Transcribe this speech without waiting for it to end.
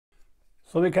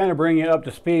So let me kind of bring you up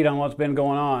to speed on what's been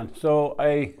going on. So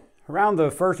around the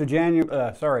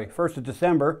 1st of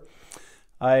December,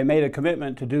 I made a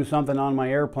commitment to do something on my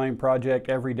airplane project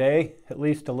every day, at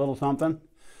least a little something,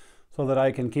 so that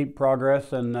I can keep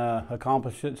progress and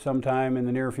accomplish it sometime in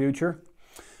the near future.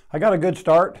 I got a good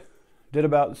start, did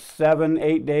about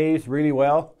 7-8 days really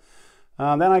well.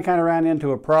 Then I kind of ran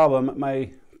into a problem.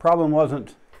 My problem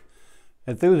wasn't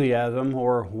enthusiasm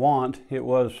or want, it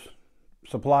was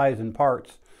supplies and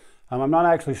parts. I'm not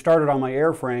actually started on my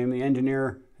airframe. The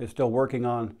engineer is still working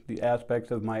on the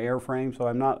aspects of my airframe, so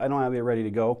I don't have it ready to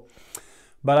go.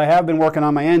 But I have been working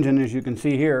on my engine, as you can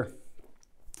see here.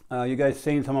 You guys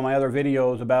seen some of my other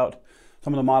videos about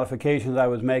some of the modifications I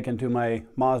was making to my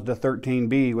Mazda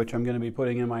 13B, which I'm going to be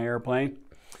putting in my airplane.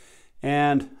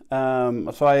 And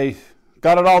so I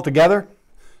got it all together.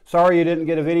 Sorry you didn't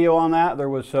get a video on that. There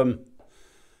was some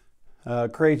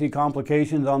crazy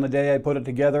complications on the day I put it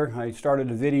together. I started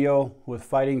a video with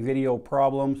fighting video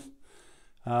problems.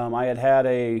 I had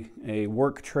a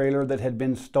work trailer that had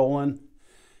been stolen,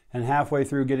 and halfway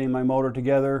through getting my motor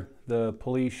together, the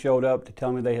police showed up to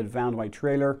tell me they had found my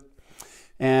trailer,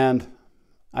 and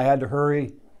I had to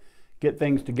hurry, get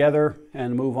things together,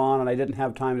 and move on, and I didn't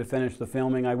have time to finish the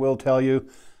filming. I will tell you,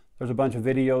 there's a bunch of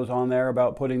videos on there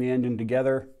about putting the engine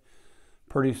together.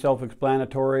 Pretty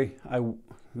self-explanatory.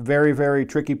 Very, very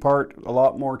tricky part, a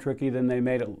lot more tricky than they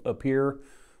made it appear,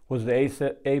 was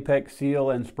the apex seal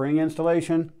and spring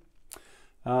installation.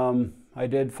 I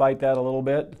did fight that a little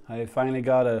bit. I finally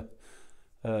got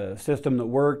a system that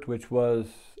worked, which was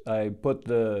I put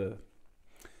the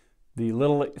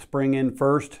little spring in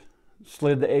first,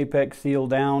 slid the apex seal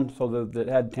down so that it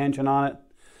had tension on it.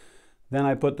 Then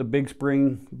I put the big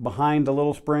spring behind the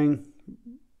little spring,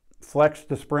 flexed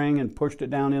the spring and pushed it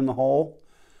down in the hole,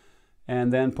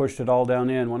 and then pushed it all down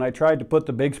in. When I tried to put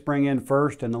the big spring in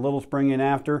first and the little spring in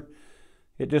after,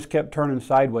 it just kept turning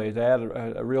sideways. I had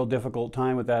a real difficult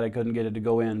time with that. I couldn't get it to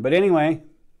go in. But anyway,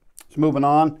 it's moving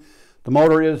on. The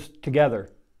motor is together.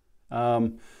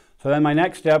 So then my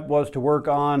next step was to work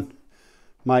on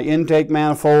my intake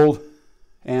manifold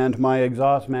and my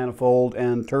exhaust manifold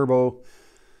and turbo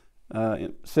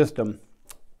system.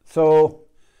 So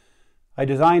I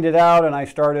designed it out and I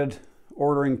started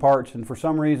ordering parts, and for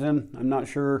some reason, I'm not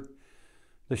sure,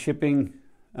 the shipping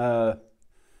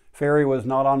ferry was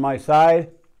not on my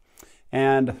side,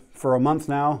 and for a month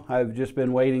now I've just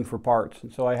been waiting for parts,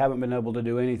 and so I haven't been able to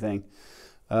do anything.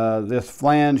 This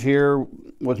flange here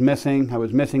was missing. I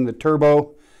was missing the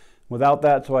turbo. Without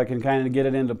that, so I can kind of get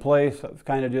it into place, I've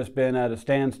kind of just been at a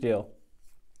standstill.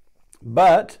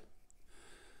 But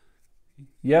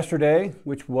yesterday,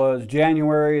 which was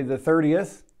January the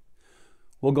 30th,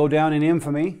 will go down in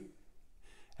infamy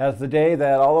as the day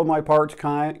that all of my parts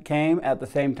came at the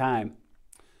same time.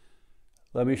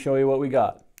 Let me show you what we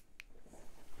got.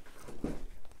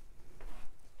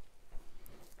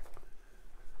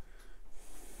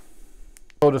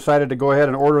 So decided to go ahead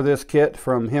and order this kit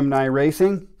from Himni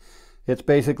Racing. It's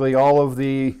basically all of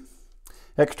the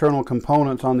external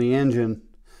components on the engine,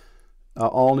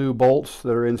 all new bolts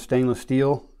that are in stainless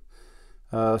steel.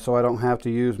 So I don't have to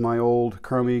use my old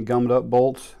crummy gummed up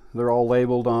bolts. They're all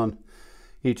labeled on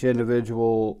each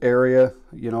individual area,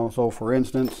 you know. So for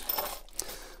instance,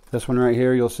 this one right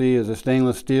here you'll see is a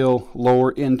stainless steel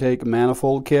lower intake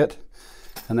manifold kit,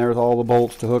 and there's all the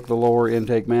bolts to hook the lower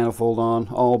intake manifold on,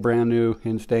 all brand new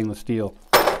in stainless steel.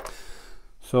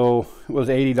 So it was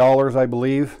 $80, I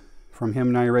believe, from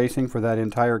Himni Racing for that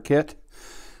entire kit.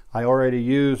 I already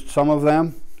used some of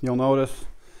them. You'll notice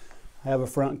I have a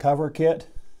front cover kit,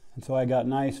 and so I got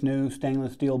nice new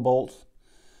stainless steel bolts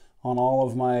on all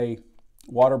of my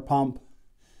water pump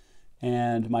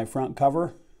and my front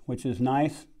cover, which is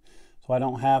nice. So I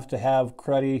don't have to have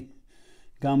cruddy,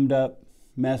 gummed up,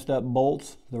 messed up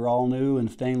bolts. They're all new in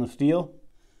stainless steel.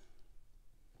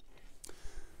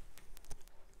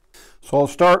 So I'll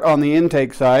start on the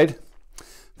intake side.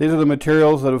 These are the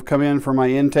materials that have come in for my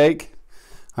intake.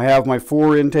 I have my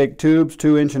 4 intake tubes,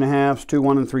 2 1/2 inch, 2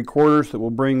 1 3/4, that will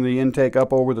bring the intake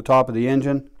up over the top of the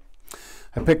engine.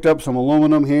 I picked up some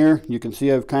aluminum here. You can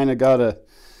see I've kind of got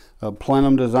a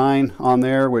plenum design on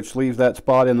there, which leaves that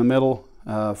spot in the middle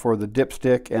for the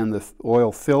dipstick and the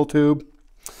oil fill tube.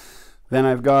 Then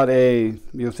I've got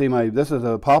you'll see this is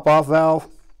a pop-off valve.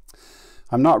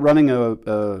 I'm not running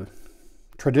a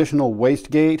traditional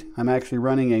wastegate. I'm actually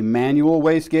running a manual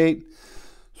wastegate.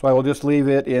 So I will just leave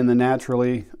it in the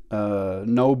naturally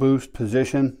no boost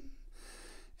position,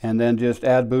 and then just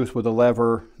add boost with a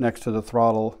lever next to the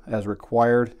throttle as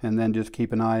required, and then just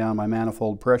keep an eye on my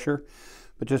manifold pressure.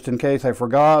 but just in case I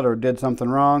forgot or did something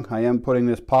wrong, I am putting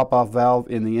this pop-off valve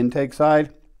in the intake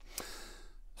side.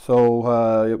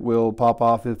 So it will pop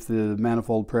off if the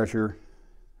manifold pressure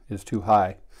is too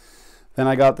high. Then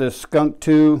I got this Skunk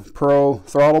 2 Pro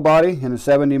throttle body in a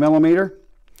 70 millimeter,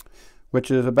 which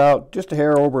is about just a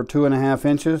hair over 2.5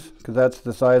 inches, because that's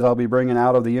the size I'll be bringing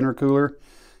out of the intercooler,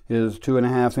 is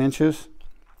 2.5 inches.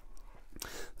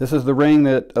 This is the ring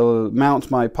that mounts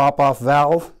my pop-off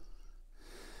valve.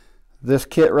 This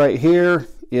kit right here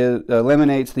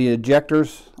eliminates the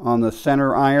ejectors on the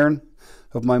center iron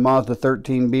of my Mazda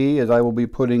 13B, as I will be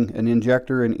putting an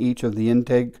injector in each of the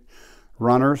intake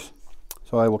runners.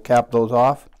 So I will cap those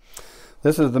off.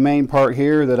 This is the main part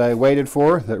here that I waited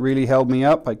for, that really held me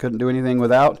up. I couldn't do anything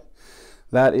without.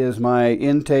 That is my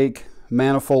intake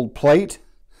manifold plate.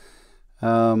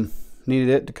 Needed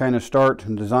it to kind of start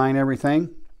and design everything.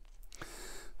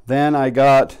 Then I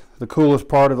got the coolest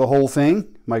part of the whole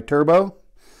thing, my turbo.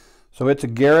 So it's a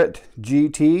Garrett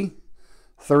GT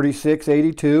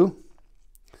 3682.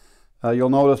 You'll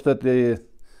notice that the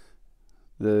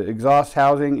exhaust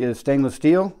housing is stainless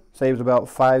steel. Saves about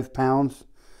 5 pounds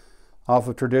off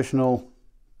of traditional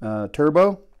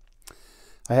turbo.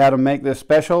 I had to make this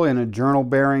special in a journal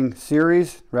bearing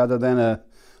series rather than a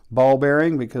ball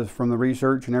bearing, because from the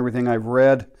research and everything I've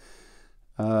read,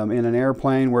 in an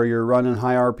airplane where you're running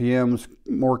high RPMs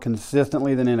more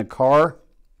consistently than in a car,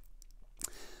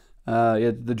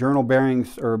 the journal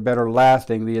bearings are better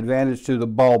lasting. The advantage to the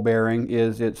ball bearing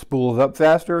is it spools up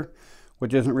faster,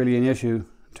 which isn't really an issue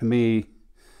to me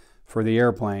for the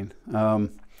airplane.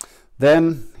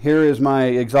 Then here is my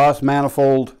exhaust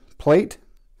manifold plate,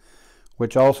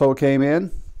 which also came in,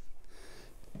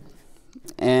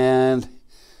 and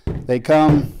they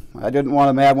come, I didn't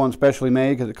want to have one specially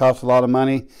made because it costs a lot of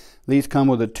money. These come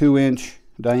with a 2-inch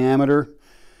diameter,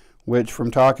 which,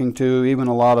 from talking to even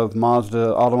a lot of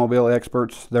Mazda automobile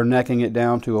experts, they're necking it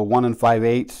down to a 1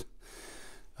 5/8.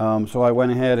 So I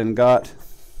went ahead and got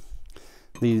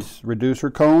these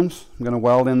reducer cones. I'm going to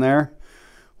weld in there,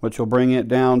 which will bring it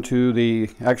down to the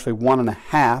actually 1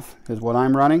 1/2 is what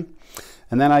I'm running.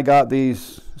 And then I got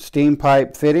these steam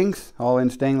pipe fittings, all in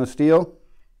stainless steel,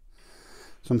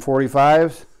 some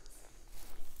 45s,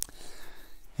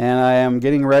 and I am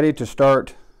getting ready to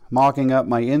start mocking up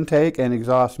my intake and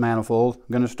exhaust manifold.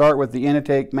 I'm going to start with the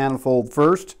intake manifold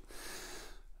first,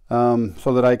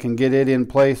 so that I can get it in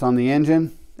place on the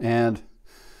engine and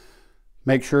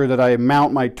make sure that I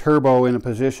mount my turbo in a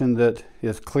position that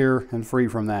is clear and free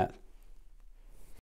from that.